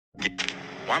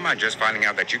Why am I just finding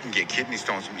out that you can get kidney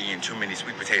stones from eating too many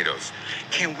sweet potatoes?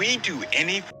 Can we do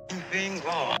anything?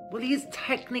 Oh. Well, he is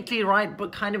technically right,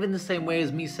 but kind of in the same way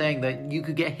as me saying that you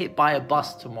could get hit by a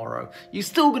bus tomorrow. You're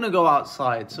still gonna go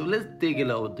outside, so let's dig a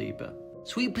little deeper.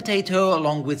 Sweet potato,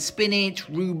 along with spinach,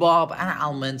 rhubarb, and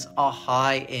almonds, are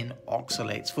high in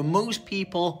oxalates. For most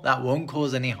people, that won't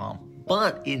cause any harm.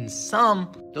 But in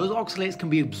some, those oxalates can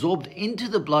be absorbed into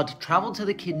the blood, travel to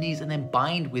the kidneys, and then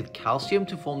bind with calcium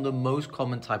to form the most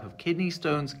common type of kidney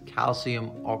stones, calcium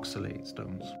oxalate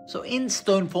stones. So in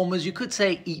stone formers, you could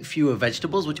say eat fewer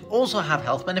vegetables, which also have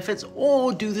health benefits,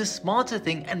 or do the smarter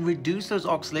thing and reduce those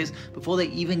oxalates before they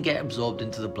even get absorbed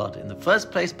into the blood in the first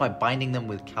place by binding them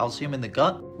with calcium in the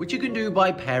gut, which you can do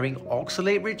by pairing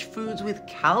oxalate-rich foods with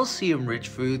calcium-rich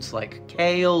foods like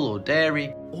kale or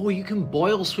dairy. Or you can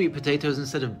boil sweet potatoes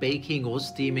instead of baking or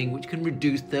steaming, which can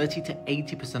reduce 30 to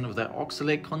 80% of their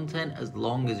oxalate content as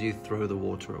long as you throw the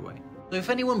water away. So if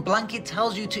anyone blanket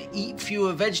tells you to eat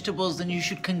fewer vegetables, then you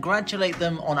should congratulate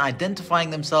them on identifying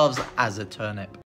themselves as a turnip.